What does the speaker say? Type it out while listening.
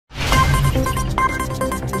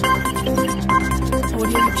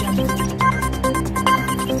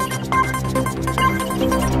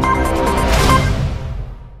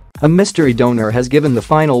A mystery donor has given the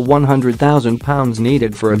final £100,000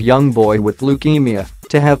 needed for a young boy with leukemia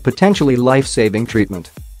to have potentially life-saving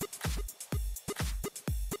treatment.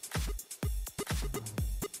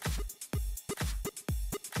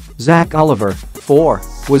 Zach Oliver, 4,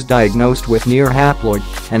 was diagnosed with near-haploid,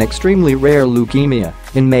 an extremely rare leukemia,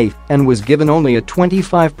 in May and was given only a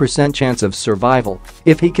 25% chance of survival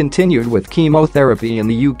if he continued with chemotherapy in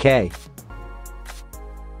the UK.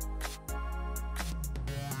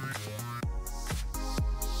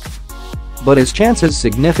 But his chances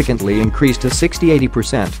significantly increased to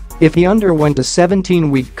 60–80% if he underwent a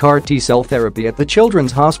 17-week CAR T-cell therapy at the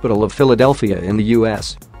Children's Hospital of Philadelphia in the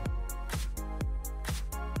US.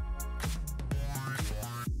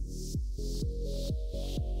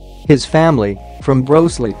 His family, from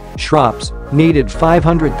Broseley, Shropps, needed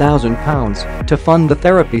 £500,000 to fund the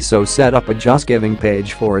therapy, so set up a JustGiving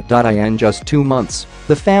page for it. In just 2 months,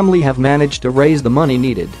 the family have managed to raise the money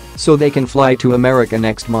needed so they can fly to America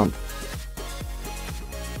next month.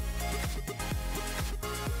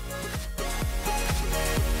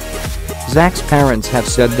 Zach's parents have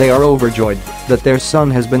said they are overjoyed that their son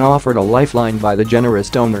has been offered a lifeline by the generous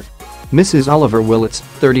donor. Mrs. Oliver Willits,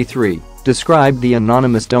 33, described the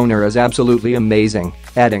anonymous donor as absolutely amazing,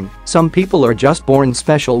 adding, "Some people are just born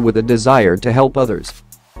special with a desire to help others."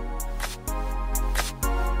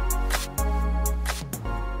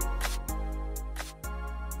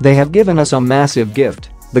 "They have given us a massive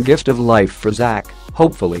gift, the gift of life for Zach,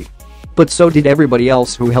 hopefully. But so did everybody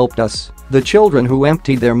else who helped us, the children who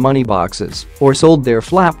emptied their money boxes or sold their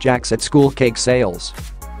flapjacks at school cake sales."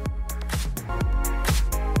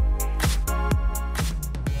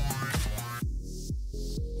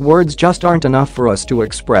 "Words just aren't enough for us to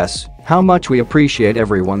express how much we appreciate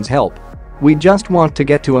everyone's help. We just want to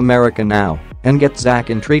get to America now and get Zach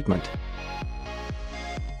in treatment."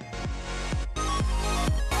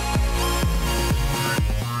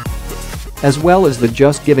 As well as the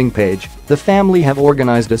JustGiving page, the family have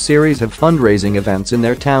organized a series of fundraising events in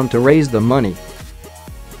their town to raise the money.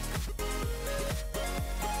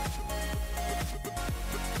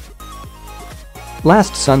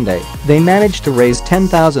 Last Sunday, they managed to raise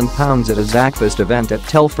 £10,000 at a Zachfest event at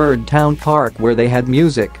Telford Town Park, where they had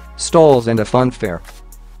music, stalls and a fun fair.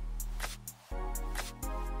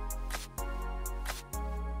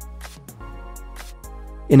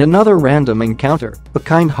 In another random encounter, a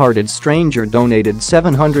kind-hearted stranger donated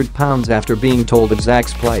 £700 after being told of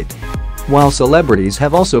Zach's plight. While celebrities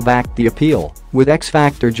have also backed the appeal, with X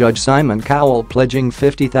Factor judge Simon Cowell pledging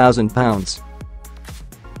 £50,000.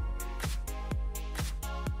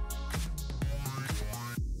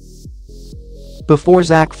 Before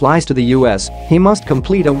Zach flies to the US, he must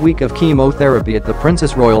complete a week of chemotherapy at the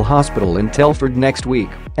Princess Royal Hospital in Telford next week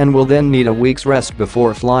and will then need a week's rest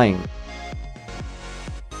before flying.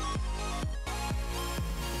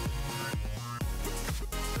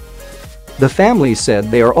 The family said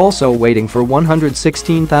they are also waiting for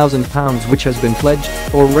 £116,000 which has been pledged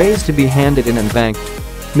or raised to be handed in and banked.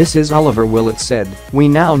 Mrs. Oliver Willits said, "We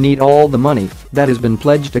now need all the money that has been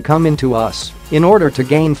pledged to come into us in order to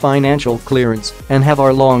gain financial clearance and have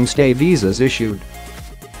our long-stay visas issued."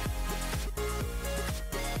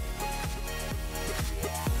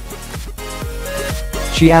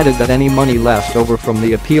 She added that any money left over from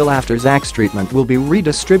the appeal after Zach's treatment will be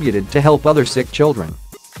redistributed to help other sick children.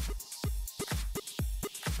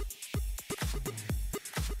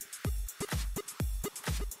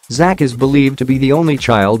 Zach is believed to be the only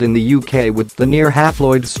child in the UK with the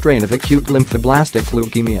near-haploid strain of acute lymphoblastic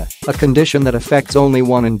leukemia, a condition that affects only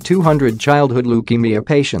 1 in 200 childhood leukemia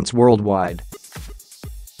patients worldwide.